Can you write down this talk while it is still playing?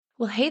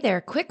Well, hey there,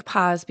 quick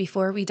pause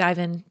before we dive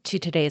into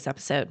today's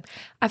episode.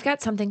 I've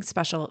got something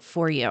special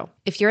for you.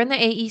 If you're in the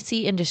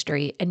AEC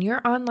industry and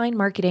your online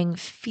marketing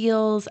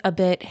feels a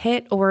bit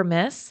hit or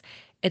miss,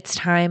 it's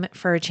time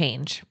for a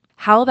change.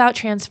 How about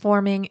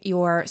transforming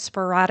your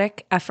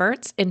sporadic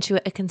efforts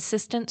into a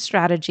consistent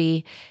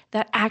strategy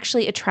that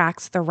actually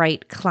attracts the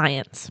right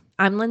clients?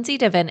 I'm Lindsay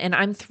Diven, and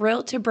I'm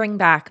thrilled to bring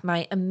back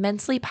my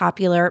immensely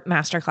popular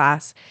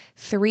masterclass,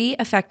 3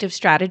 Effective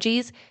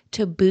Strategies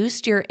to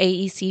Boost Your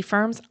AEC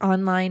Firm's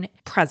Online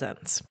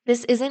Presence.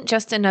 This isn't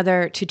just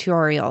another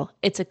tutorial.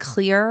 It's a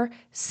clear,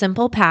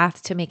 simple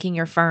path to making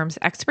your firm's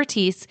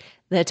expertise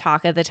the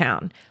talk of the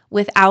town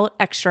without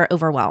extra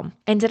overwhelm.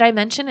 And did I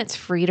mention it's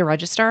free to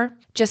register?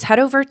 Just head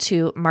over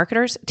to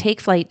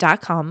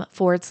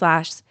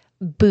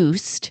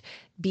marketerstakeflight.com/boost,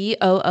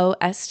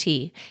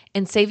 BOOST,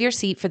 and save your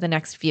seat for the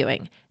next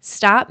viewing.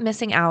 Stop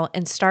missing out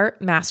and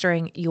start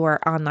mastering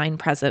your online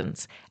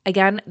presence.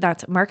 Again,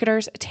 that's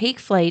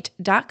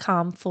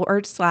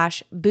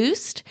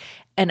marketerstakeflight.com/boost,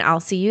 and I'll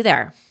see you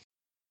there.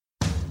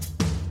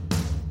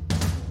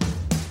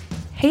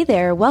 Hey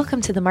there,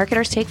 welcome to the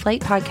Marketers Take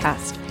Flight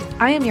podcast.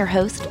 I am your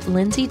host,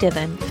 Lindsay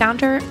Diven,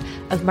 founder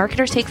of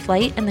Marketers Take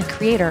Flight and the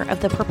creator of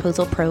the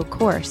Proposal Pro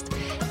course.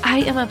 I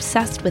am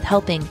obsessed with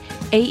helping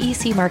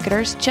AEC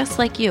marketers just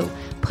like you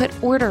put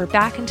order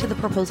back into the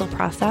proposal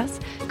process,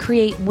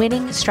 create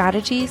winning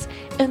strategies,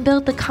 and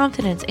build the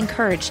confidence and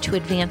courage to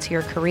advance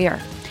your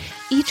career.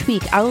 Each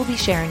week, I will be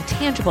sharing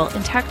tangible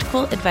and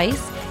tactical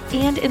advice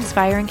and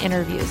inspiring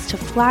interviews to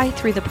fly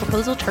through the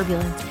proposal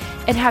turbulence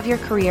and have your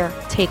career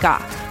take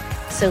off.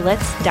 So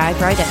let's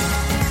dive right in.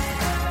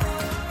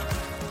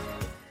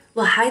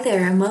 Well, hi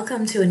there, and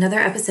welcome to another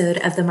episode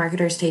of the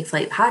Marketers Take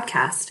Flight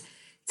podcast.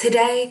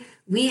 Today,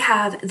 we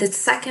have the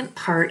second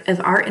part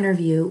of our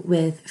interview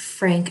with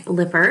Frank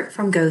Lippert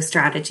from Go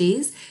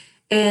Strategies.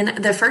 In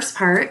the first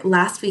part,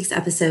 last week's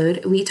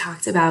episode, we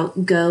talked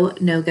about go,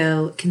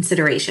 no-go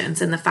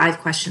considerations and the 5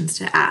 questions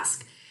to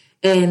ask.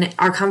 And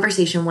our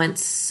conversation went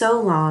so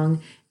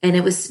long and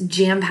it was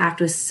jam-packed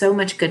with so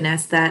much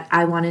goodness that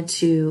I wanted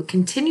to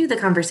continue the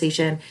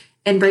conversation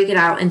and break it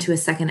out into a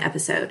second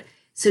episode.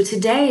 So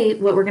today,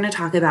 what we're going to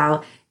talk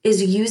about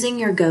is using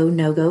your go,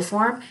 no-go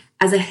form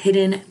as a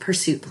hidden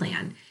pursuit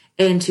plan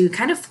and to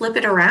kind of flip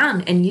it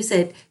around and use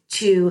it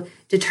to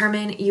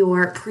determine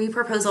your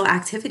pre-proposal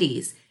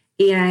activities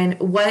and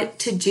what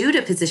to do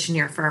to position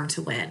your firm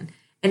to win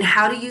and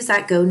how to use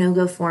that go,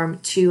 no-go form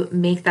to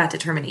make that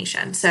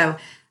determination. So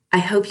I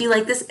hope you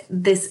like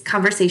this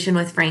conversation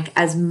with Frank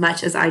as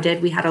much as I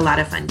did. We had a lot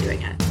of fun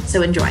doing it.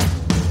 So enjoy.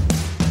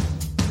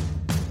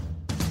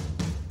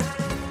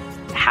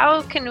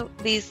 How can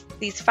these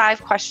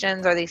 5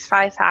 questions or these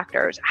 5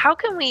 factors, how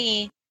can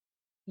we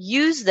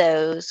use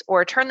those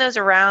or turn those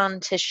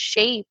around to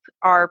shape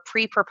our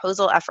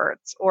pre-proposal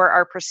efforts or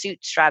our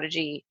pursuit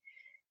strategy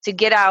to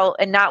get out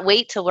and not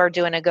wait till we're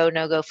doing a go,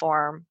 no-go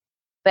form,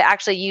 but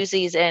actually use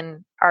these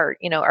in our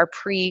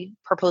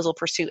pre-proposal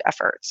pursuit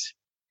efforts?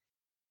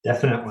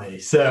 Definitely.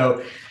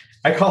 So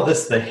I call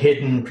this the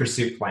hidden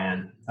pursuit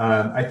plan.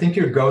 I think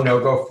your go,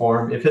 no-go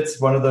form, if it's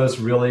one of those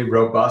really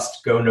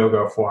robust go,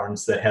 no-go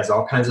forms that has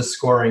all kinds of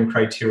scoring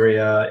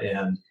criteria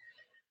and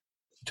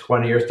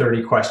 20 or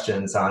 30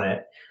 questions on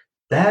it,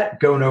 that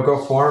go, no-go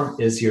form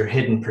is your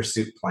hidden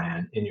pursuit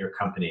plan in your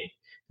company.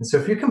 And so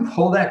if you can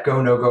pull that go,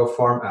 no-go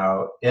form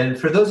out, and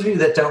for those of you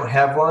that don't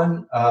have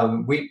one,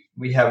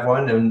 we have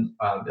one and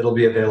it'll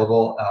be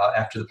available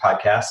after the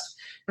podcast.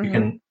 Mm-hmm. You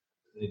can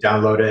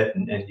download it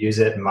and use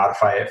it and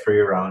modify it for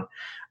your own.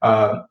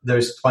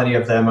 There's plenty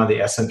of them on the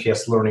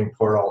SMPS Learning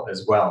Portal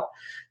as well.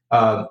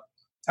 I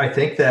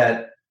think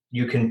that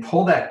you can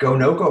pull that go,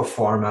 no-go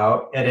form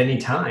out at any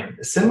time.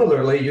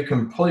 Similarly, you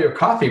can pull your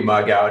coffee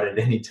mug out at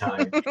any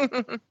time.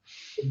 The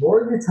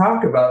more you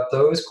talk about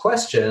those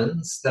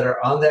questions that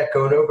are on that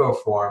go, no-go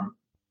form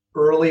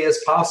early as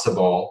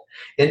possible,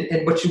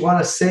 and what you want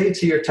to say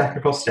to your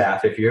technical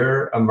staff, if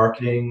you're a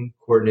marketing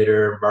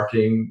coordinator,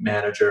 marketing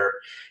manager,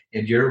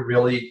 and you're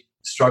really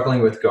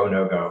struggling with go,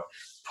 no-go,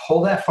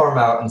 pull that form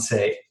out and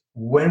say,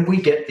 when we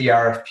get the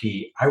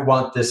RFP, I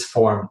want this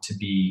form to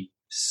be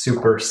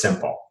super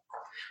simple,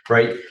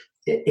 right?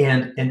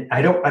 And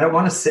I don't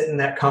want to sit in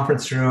that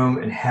conference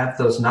room and have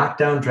those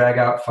knockdown,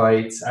 drag-out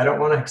fights. I don't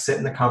want to sit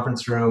in the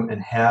conference room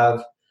and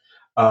have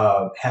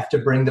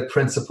to bring the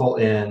principal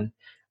in.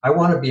 I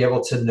want to be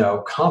able to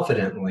know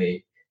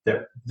confidently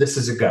that this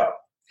is a go.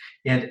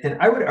 And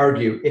I would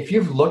argue, if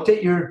you've looked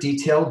at your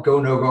detailed go,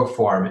 no-go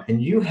form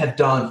and you have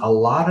done a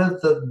lot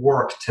of the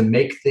work to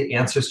make the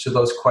answers to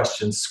those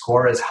questions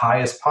score as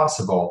high as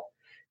possible,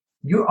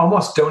 you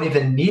almost don't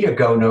even need a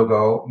go,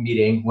 no-go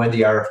meeting when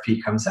the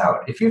RFP comes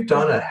out. If you've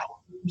done a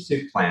healthy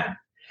pursuit plan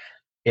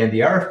and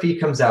the RFP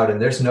comes out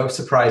and there's no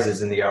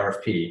surprises in the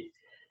RFP,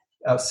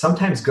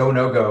 sometimes go,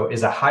 no-go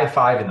is a high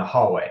five in the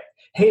hallway.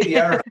 Hey, the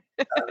RFP,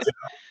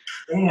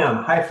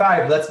 bam, high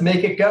five, let's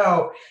make it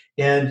go.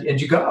 And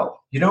you go.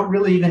 You don't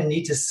really even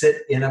need to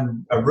sit in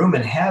a room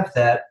and have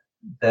that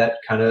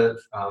kind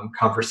of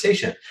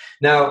conversation.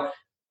 Now,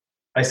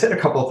 I said a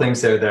couple of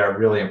things there that are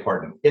really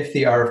important. If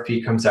the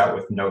RFP comes out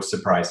with no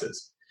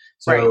surprises.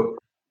 Right. So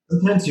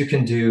sometimes you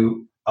can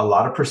do a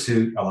lot of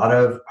pursuit, a lot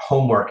of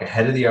homework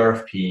ahead of the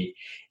RFP,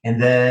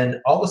 and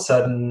then all of a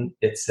sudden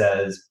it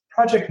says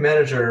project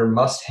manager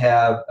must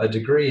have a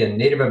degree in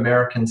Native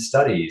American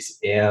studies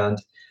and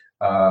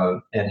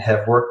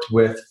have worked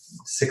with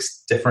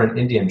 6 different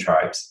Indian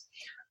tribes.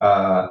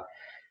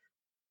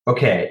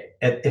 Okay,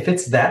 if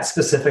it's that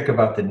specific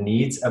about the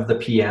needs of the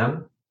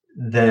PM,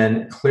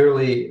 then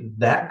clearly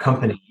that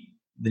company,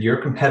 your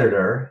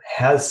competitor,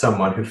 has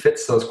someone who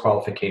fits those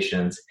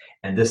qualifications,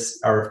 and this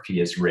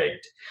RFP is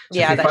rigged. So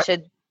if Yeah, you that find,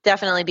 should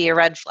definitely be a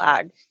red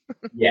flag.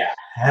 yeah,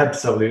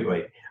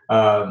 absolutely.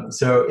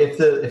 So if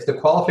the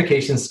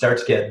qualifications start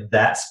to get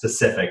that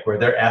specific, where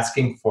they're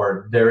asking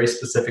for very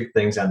specific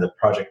things on the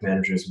project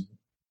manager's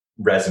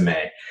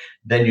resume,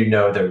 then you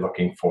know they're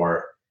looking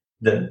for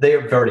they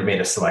have already made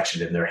a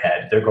selection in their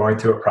head. They're going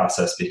through a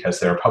process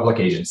because they're a public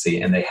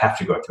agency and they have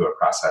to go through a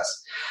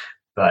process.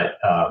 But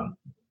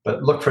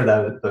look for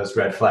those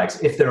red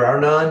flags. If there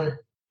are none,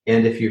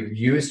 and if you've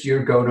used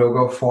your go no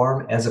go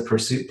form as a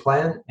pursuit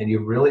plan and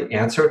you've really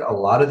answered a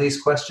lot of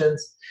these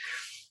questions,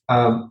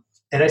 and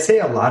I say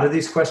a lot of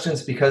these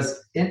questions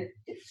because in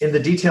the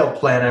detailed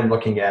plan I'm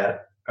looking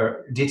at,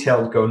 or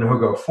detailed go no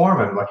go form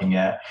I'm looking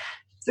at,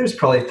 there's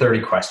probably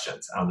 30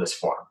 questions on this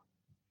form.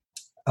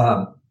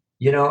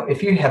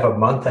 If you have a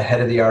month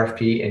ahead of the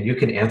RFP and you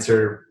can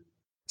answer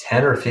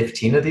 10 or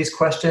 15 of these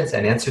questions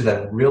and answer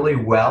them really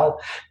well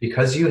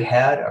because you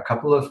had a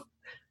couple of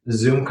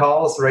Zoom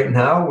calls right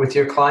now with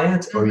your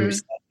client, or you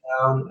sat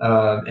down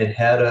and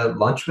had a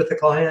lunch with the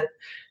client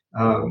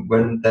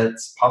when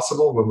that's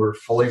possible, when we're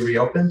fully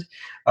reopened,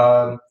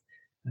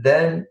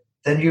 then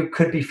you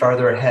could be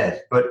farther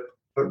ahead. But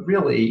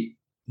really,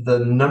 the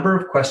number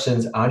of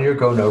questions on your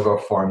go no go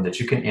form that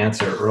you can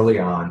answer early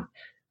on,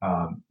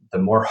 the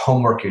more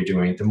homework you're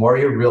doing, the more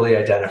you're really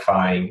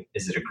identifying,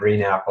 is it a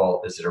green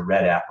apple? Is it a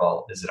red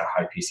apple? Is it a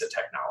high piece of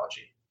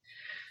technology?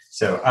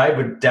 So I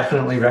would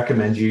definitely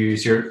recommend you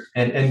use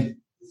and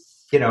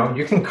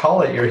you can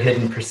call it your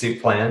hidden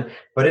pursuit plan,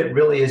 but it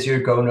really is your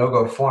go no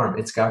go form.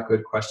 It's got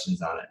good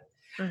questions on it.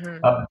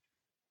 Mm-hmm.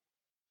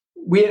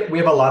 We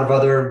have a lot of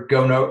other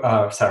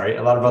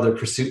a lot of other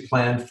pursuit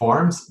plan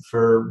forms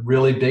for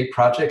really big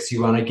projects.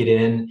 You want to get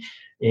in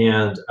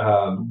and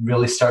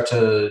really start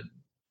to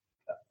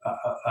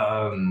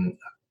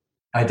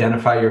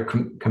identify your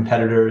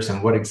competitors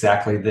and what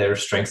exactly their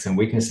strengths and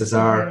weaknesses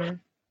are. Mm-hmm.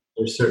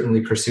 There's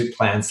certainly pursuit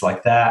plans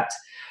like that.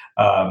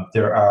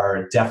 There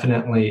are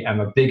definitely, I'm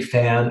a big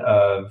fan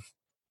of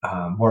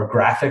more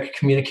graphic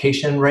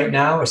communication right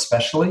now,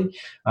 especially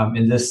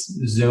in this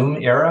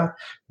Zoom era,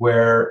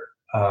 where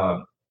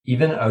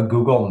even a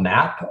Google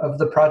map of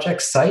the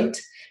project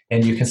site,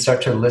 and you can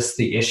start to list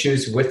the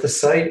issues with the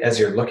site as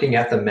you're looking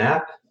at the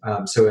map.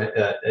 So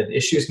an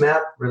issues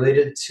map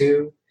related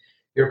to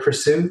your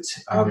pursuit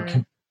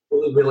can be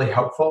really, really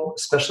helpful,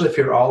 especially if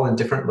you're all in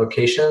different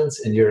locations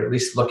and you're at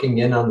least looking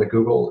in on the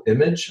Google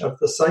image of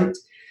the site.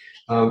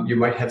 You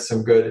might have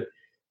some good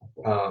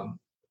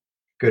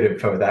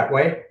info that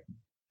way.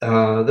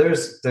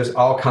 There's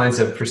all kinds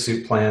of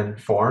pursuit plan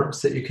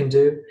forms that you can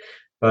do,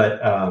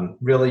 but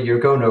really your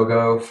go no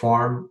go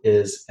form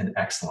is an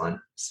excellent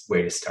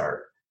way to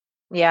start.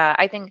 Yeah,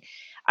 I think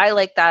I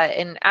like that.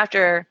 And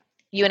after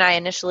you and I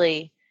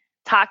initially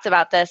talked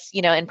about this,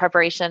 in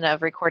preparation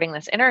of recording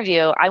this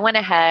interview, I went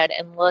ahead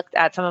and looked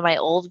at some of my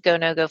old go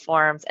no go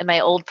forms and my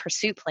old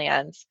pursuit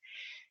plans.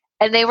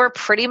 And they were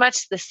pretty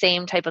much the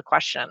same type of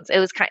questions. It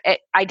was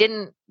I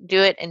didn't do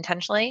it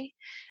intentionally,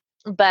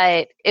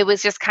 but it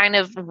was just kind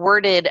of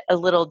worded a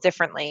little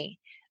differently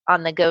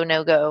on the go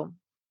no go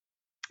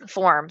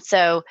form.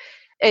 So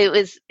it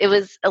was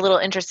a little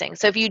interesting.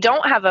 So if you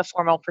don't have a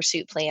formal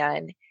pursuit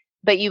plan,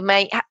 but you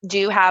might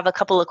do have a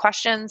couple of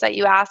questions that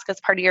you ask as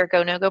part of your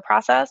go no go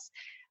process,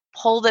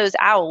 pull those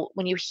out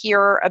when you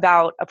hear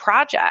about a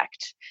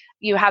project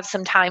you have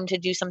some time to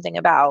do something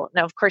about.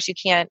 Now, of course, you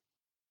can't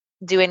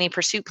do any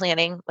pursuit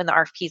planning when the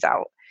RFP's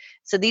out.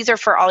 So these are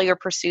for all your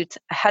pursuits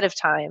ahead of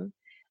time.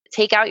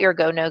 Take out your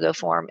go no go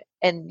form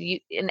and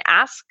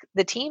ask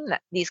the team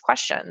these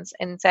questions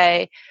and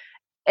say,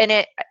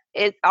 and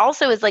it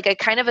also is like a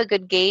kind of a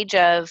good gauge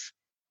of,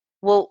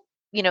 well,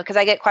 because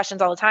I get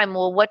questions all the time.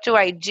 Well, what do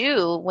I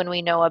do when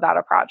we know about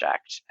a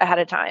project ahead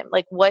of time?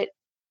 Like what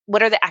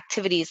are the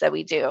activities that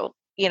we do?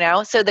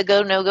 So the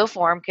go no go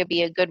form could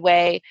be a good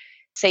way.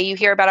 Say you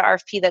hear about an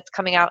RFP that's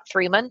coming out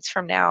 3 months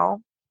from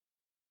now.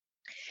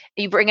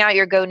 You bring out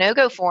your go no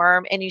go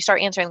form and you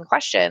start answering the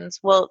questions.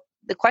 Well,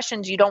 the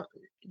questions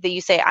that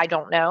you say, I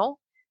don't know.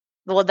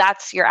 Well,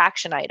 that's your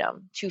action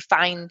item to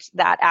find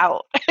that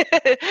out.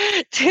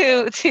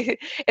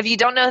 If you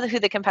don't know who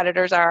the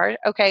competitors are,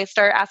 okay,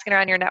 start asking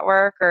around your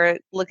network or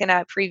looking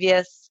at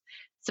previous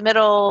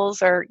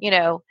submittals, or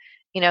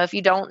if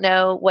you don't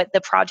know what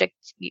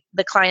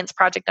the client's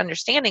project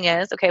understanding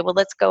is, okay, well,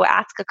 let's go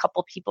ask a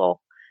couple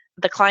people,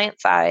 the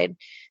client side,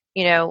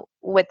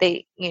 what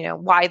they,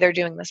 why they're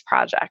doing this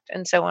project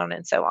and so on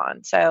and so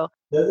on. So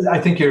I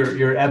think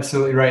you're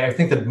absolutely right. I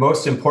think the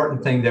most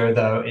important thing there,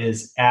 though,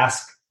 is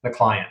ask the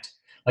client.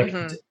 Like,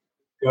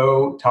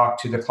 go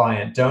talk to the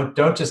client.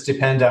 Don't just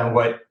depend on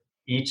what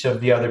each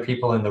of the other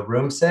people in the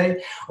room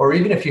say, or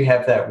even if you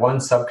have that one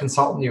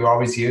sub-consultant you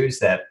always use,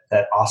 that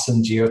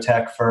awesome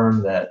geotech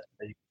firm that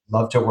you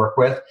love to work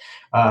with,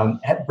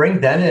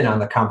 bring them in on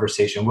the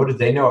conversation. What do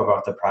they know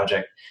about the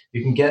project?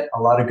 You can get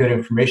a lot of good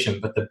information,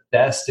 but the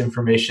best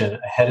information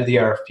ahead of the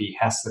RFP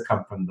has to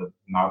come from the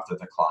mouth of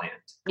the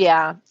client.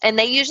 Yeah. And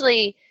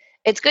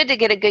it's good to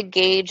get a good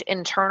gauge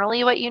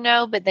internally what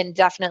but then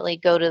definitely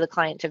go to the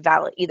client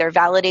to either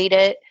validate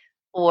it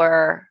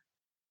or,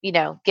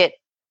 get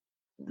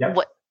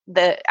what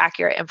the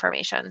accurate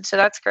information. So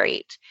that's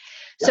great.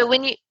 Yep.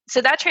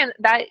 So that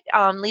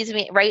leads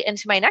me right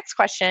into my next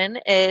question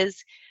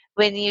is,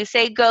 when you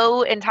say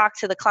go and talk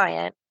to the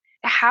client,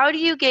 how do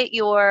you get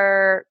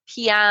your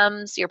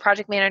PMs, your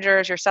project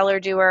managers, your seller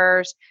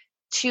doers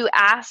to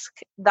ask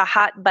the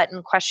hot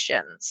button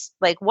questions?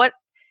 Like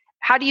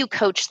how do you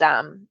coach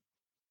them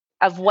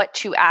of what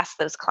to ask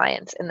those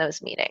clients in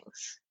those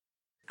meetings?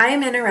 I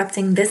am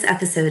interrupting this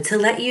episode to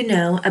let you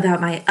know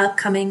about my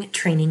upcoming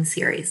training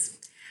series.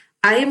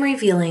 I am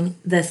revealing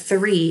the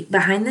 3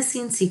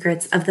 behind-the-scenes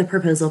secrets of the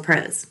Proposal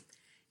Pros.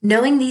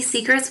 Knowing these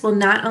secrets will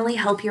not only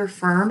help your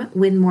firm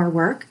win more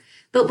work,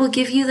 but will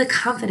give you the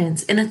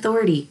confidence and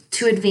authority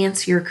to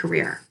advance your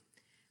career.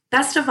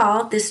 Best of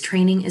all, this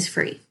training is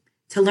free.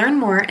 To learn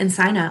more and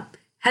sign up,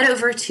 head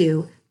over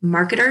to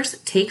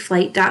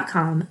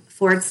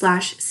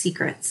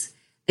marketerstakeflight.com/secrets.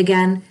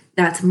 Again,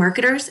 that's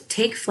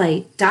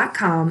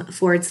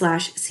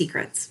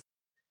marketerstakeflight.com/secrets.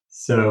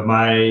 So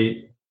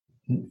my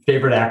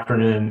favorite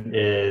acronym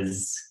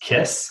is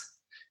KISS.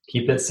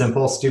 Keep it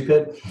simple,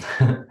 stupid.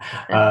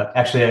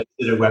 Actually, I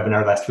did a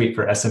webinar last week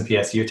for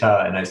SMPS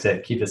Utah, and I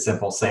said, keep it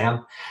simple,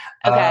 Sam.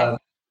 Okay.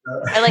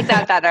 I like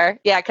that better.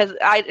 Yeah, because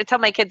I tell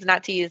my kids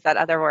not to use that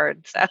other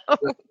word. So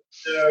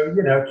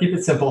keep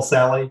it simple,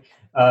 Sally.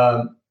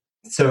 When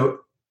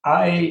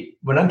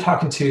I'm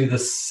talking to the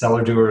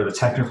seller doer, the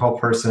technical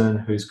person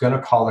who's going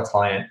to call the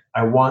client,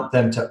 I want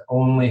them to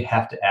only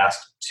have to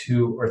ask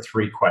 2 or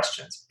 3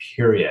 questions,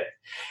 period.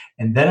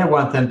 And then I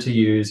want them to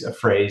use a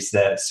phrase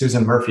that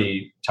Susan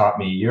Murphy taught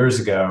me years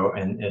ago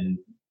and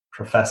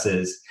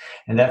professes,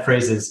 and that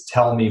phrase is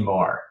tell me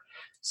more.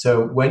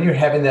 So when you're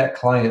having that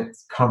client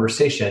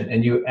conversation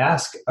and you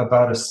ask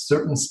about a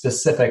certain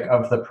specific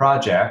of the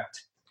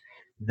project,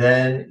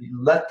 then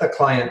let the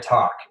client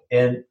talk.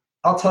 And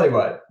I'll tell you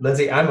what,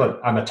 Lindsay,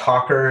 I'm a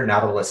talker,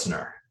 not a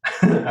listener.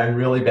 I'm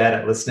really bad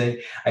at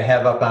listening. I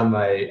have up on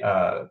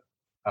my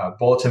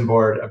bulletin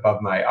board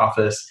above my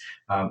office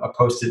a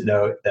Post-it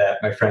note that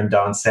my friend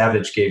Don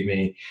Savage gave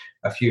me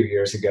a few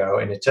years ago,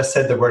 and it just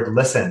said the word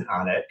listen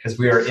on it because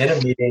we were in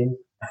a meeting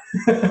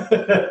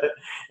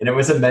and it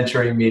was a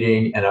mentoring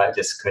meeting and I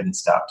just couldn't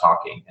stop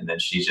talking. And then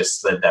she just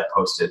slid that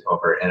Post-it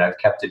over, and I've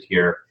kept it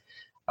here,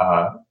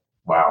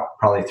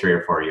 probably 3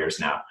 or 4 years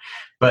now.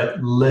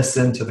 But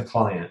listen to the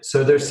client.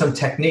 So there's some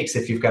techniques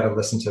if you've got to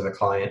listen to the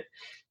client,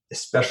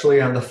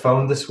 especially on the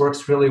phone. This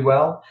works really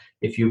well.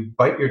 If you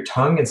bite your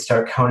tongue and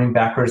start counting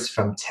backwards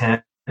from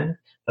 10,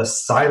 the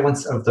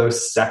silence of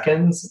those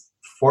seconds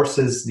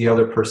forces the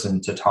other person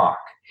to talk.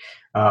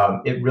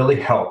 It really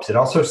helps. It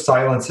also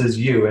silences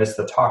you as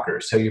the talker.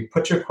 So you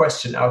put your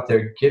question out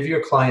there, give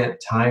your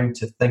client time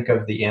to think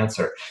of the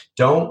answer.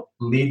 Don't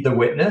lead the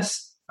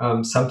witness.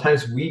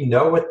 Sometimes we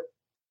know what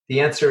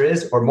the answer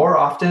is, or more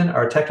often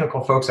our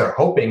technical folks are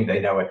hoping they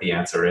know what the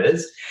answer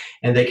is,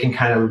 and they can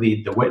kind of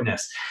lead the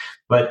witness.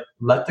 But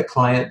let the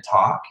client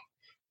talk.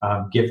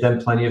 Give them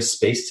plenty of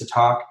space to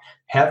talk.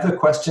 Have the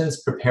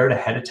questions prepared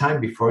ahead of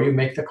time before you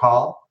make the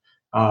call.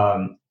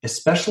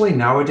 Especially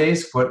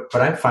nowadays, what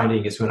I'm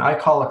finding is when I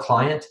call a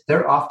client,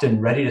 they're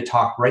often ready to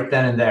talk right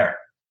then and there.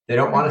 They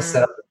don't want to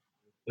set up.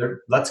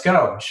 Let's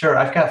go. Sure,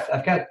 I've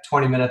got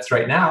 20 minutes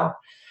right now.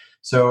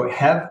 So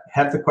have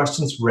the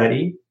questions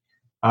ready,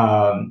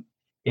 and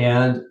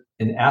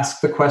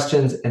ask the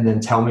questions, and then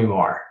tell me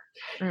more.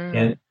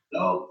 And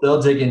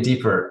they'll dig in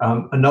deeper.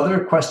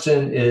 Another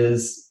question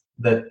is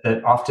that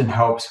often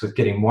helps with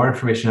getting more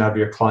information out of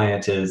your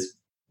client is,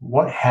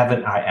 what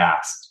haven't I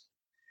asked?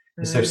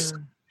 Is there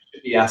something you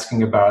should be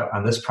asking about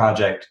on this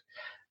project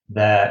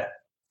that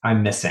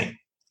I'm missing?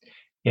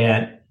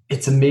 And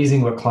it's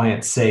amazing what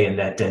clients say in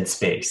that dead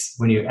space.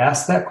 When you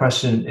ask that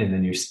question and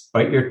then you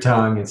bite your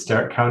tongue and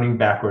start counting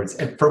backwards.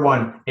 And for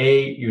one,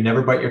 you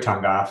never bite your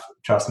tongue off.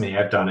 Trust me,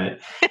 I've done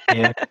it.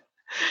 And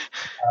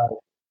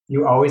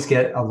you always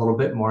get a little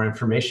bit more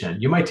information.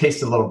 You might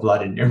taste a little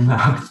blood in your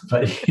mouth,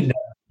 but you never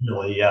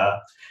really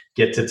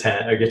get to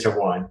 10 or get to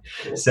 1.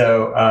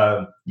 So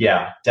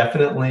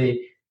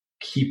definitely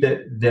keep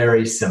it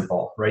very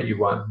simple, right? You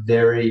want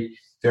very,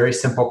 very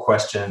simple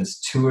questions.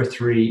 2 or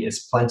 3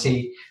 is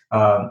plenty.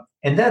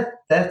 And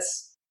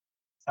that's,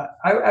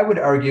 I would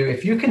argue,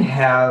 if you can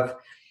have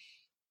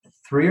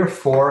 3 or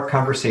 4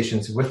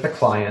 conversations with the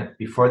client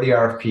before the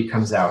RFP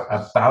comes out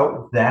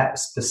about that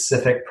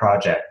specific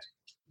project,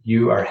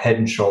 you are head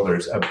and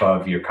shoulders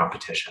above your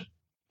competition.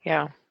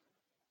 Yeah.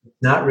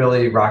 Not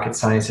really rocket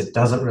science. It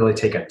doesn't really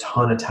take a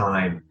ton of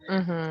time.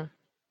 Mm-hmm.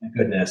 My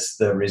goodness,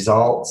 the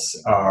results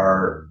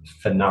are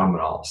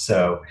phenomenal.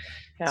 So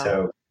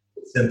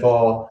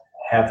simple,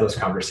 have those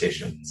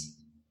conversations.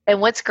 And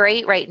what's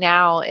great right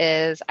now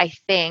is I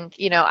think,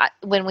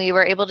 when we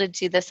were able to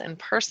do this in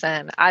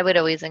person, I would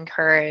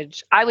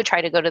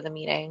try to go to the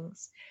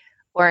meetings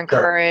or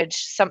encourage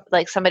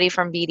somebody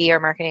from BD or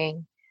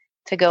marketing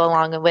to go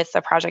along with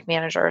the project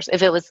managers,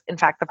 if it was in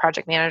fact the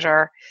project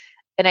manager.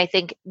 And I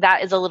think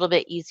that is a little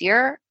bit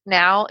easier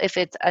now if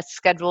it's a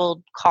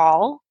scheduled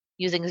call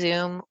using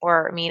Zoom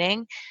or a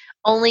meeting,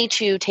 only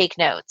to take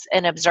notes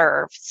and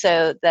observe.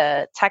 So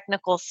the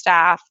technical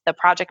staff, the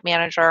project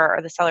manager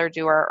or the seller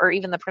doer, or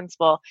even the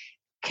principal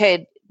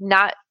could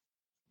not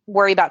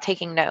worry about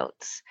taking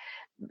notes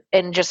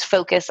and just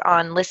focus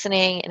on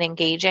listening and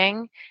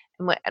engaging.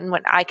 And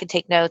when I could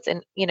take notes,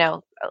 and,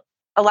 a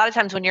lot of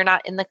times when you're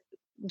not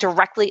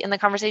directly in the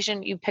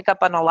conversation, you pick up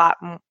on a lot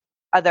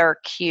other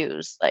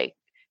cues, like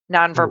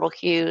nonverbal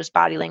cues,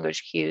 body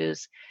language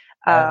cues.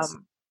 I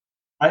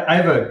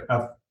have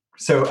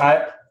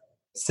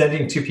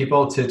sending two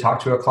people to talk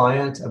to a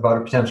client about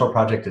a potential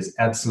project is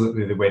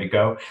absolutely the way to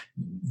go.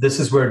 This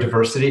is where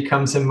diversity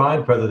comes in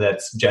mind, whether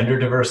that's gender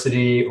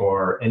diversity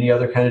or any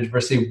other kind of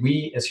diversity.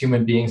 We as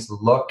human beings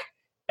look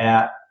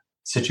at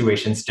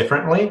situations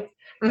differently.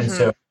 Mm-hmm. And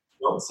so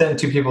don't send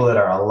two people that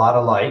are a lot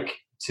alike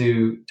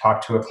to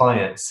talk to a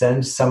client.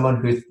 Send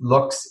someone who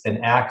looks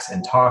and acts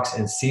and talks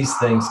and sees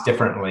things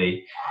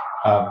differently.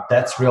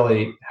 That's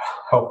really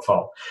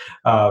helpful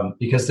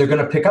because they're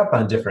going to pick up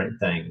on different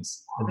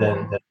things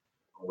than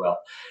will.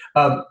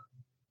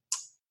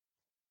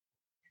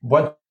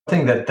 One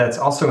thing that's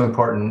also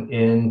important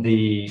in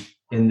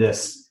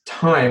this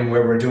time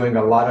where we're doing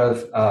a lot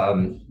of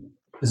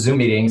Zoom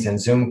meetings and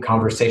Zoom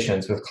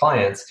conversations with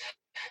clients,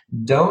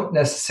 don't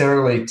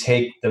necessarily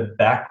take the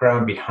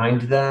background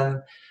behind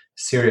them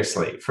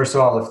seriously. First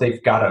of all, if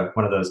they've got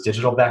one of those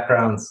digital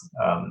backgrounds,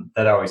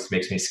 that always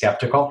makes me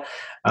skeptical.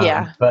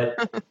 But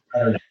I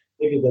don't know.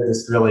 Maybe they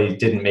just really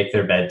didn't make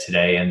their bed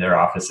today and their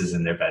office is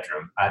in their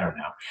bedroom. I don't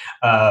know.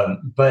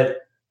 But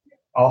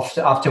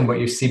often what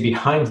you see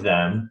behind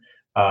them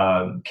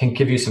can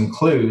give you some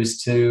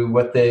clues to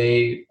what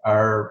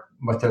their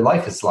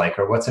life is like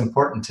or what's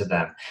important to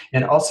them.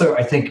 And also,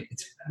 I think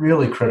it's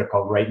really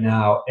critical right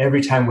now,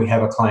 every time we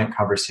have a client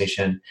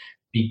conversation,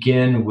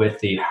 begin with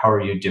the "how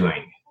are you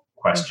doing?"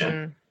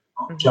 question.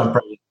 Mm-hmm. Jump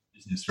right into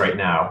business right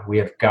now. We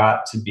have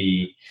got to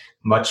be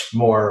much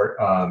more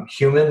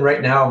human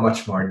right now,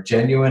 much more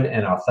genuine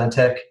and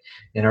authentic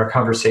in our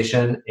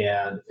conversation.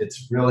 And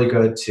it's really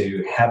good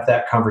to have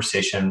that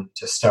conversation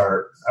to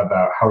start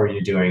about how are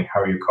you doing?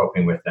 How are you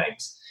coping with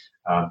things?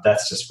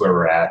 That's just where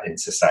we're at in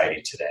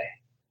society today.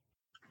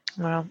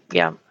 Well,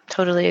 yeah,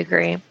 totally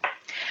agree.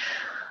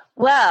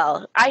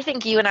 Well, I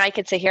think you and I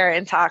could sit here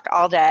and talk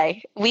all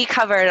day. We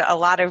covered a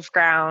lot of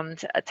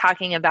ground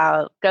talking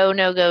about go,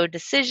 no-go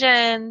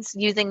decisions,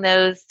 using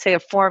those to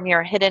form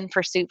your hidden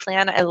pursuit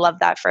plan. I love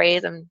that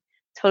phrase. I'm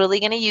totally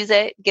going to use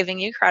it, giving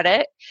you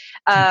credit.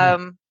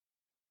 And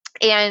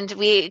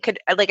we could,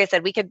 like I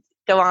said, we could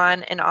go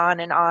on and on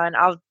and on.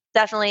 I'll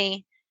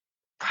definitely,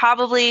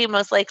 probably,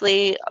 most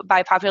likely,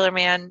 by popular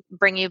demand,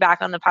 bring you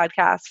back on the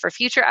podcast for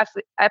future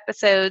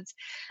episodes.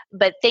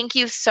 But thank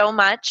you so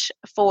much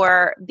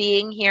for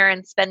being here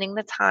and spending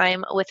the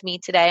time with me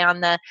today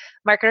on the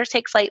Marketers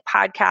Take Flight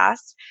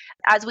podcast.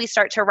 As we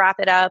start to wrap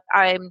it up,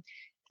 I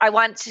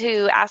want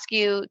to ask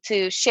you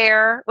to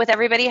share with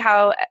everybody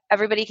how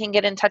everybody can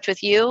get in touch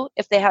with you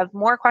if they have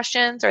more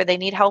questions or they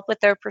need help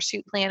with their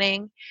pursuit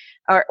planning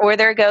or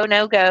their go,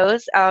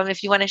 no-goes.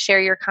 If you want to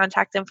share your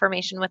contact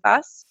information with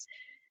us.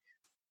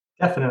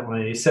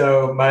 Definitely.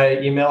 So my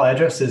email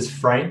address is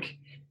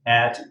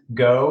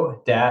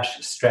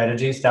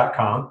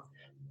frank@go-strategies.com.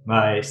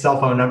 My cell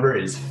phone number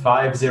is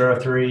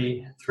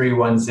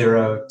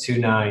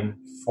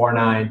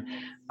 503-310-2949.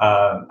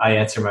 I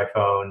answer my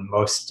phone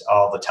most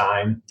all the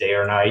time, day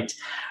or night.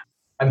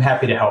 I'm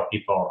happy to help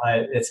people.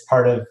 It's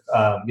part of,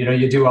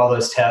 you do all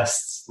those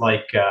tests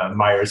like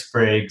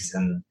Myers-Briggs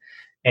and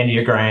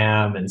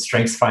Enneagram and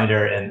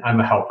StrengthsFinder, and I'm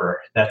a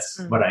helper. That's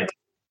what I do.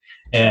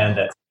 And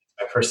that's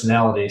my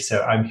personality.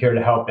 So I'm here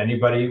to help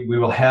anybody. We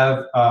will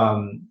have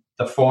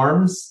the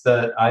forms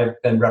that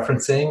I've been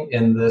referencing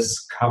in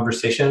this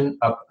conversation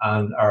up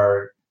on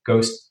our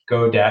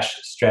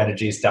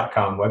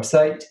go-strategies.com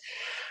website.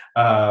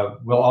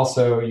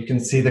 You can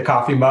see the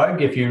coffee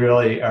mug. If you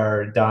really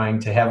are dying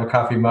to have a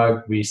coffee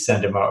mug, we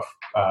send them off.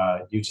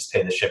 You just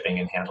pay the shipping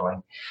and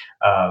handling.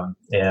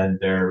 And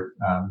they're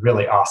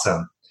really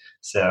awesome.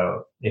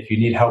 So if you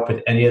need help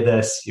with any of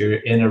this, you're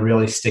in a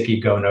really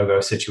sticky go,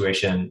 no-go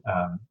situation,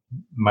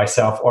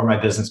 myself or my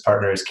business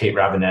partners, Kate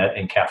Robinette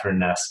and Catherine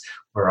Ness,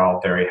 we're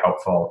all very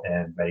helpful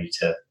and ready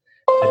to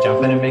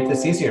jump in and make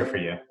this easier for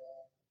you.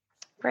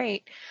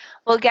 Great.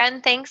 Well,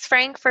 again, thanks,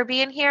 Frank, for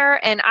being here.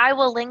 And I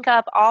will link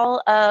up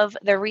all of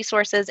the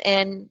resources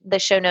in the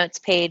show notes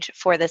page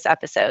for this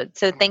episode.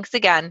 So thanks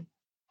again.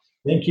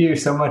 Thank you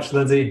so much,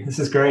 Lindsay. This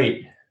is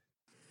great.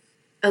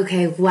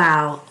 Okay,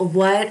 wow.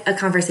 What a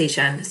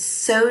conversation.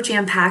 So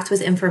jam-packed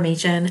with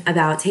information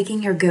about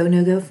taking your go,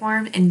 no-go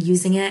form and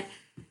using it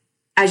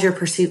as your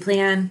pursuit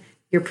plan,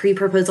 your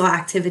pre-proposal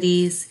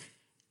activities,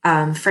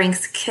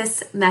 Frank's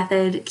KISS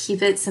method,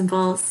 keep it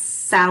simple,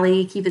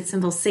 Sally, keep it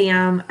simple,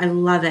 Sam. I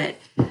love it.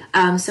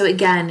 So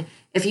again,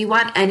 if you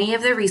want any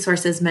of the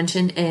resources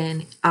mentioned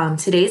in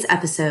today's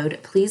episode,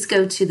 please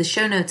go to the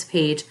show notes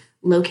page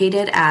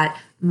located at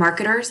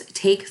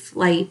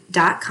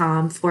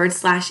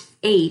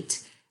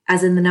marketerstakeflight.com/8,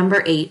 as in the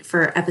number 8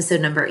 for episode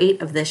number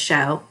 8 of this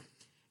show.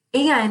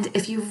 And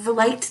if you've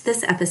liked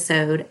this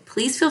episode,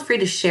 please feel free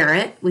to share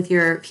it with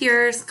your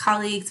peers,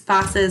 colleagues,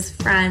 bosses,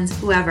 friends,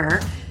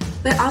 whoever.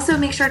 But also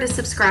make sure to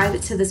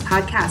subscribe to this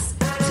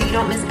podcast so you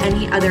don't miss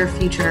any other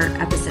future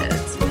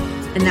episodes.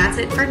 And that's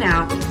it for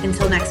now.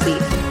 Until next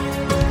week.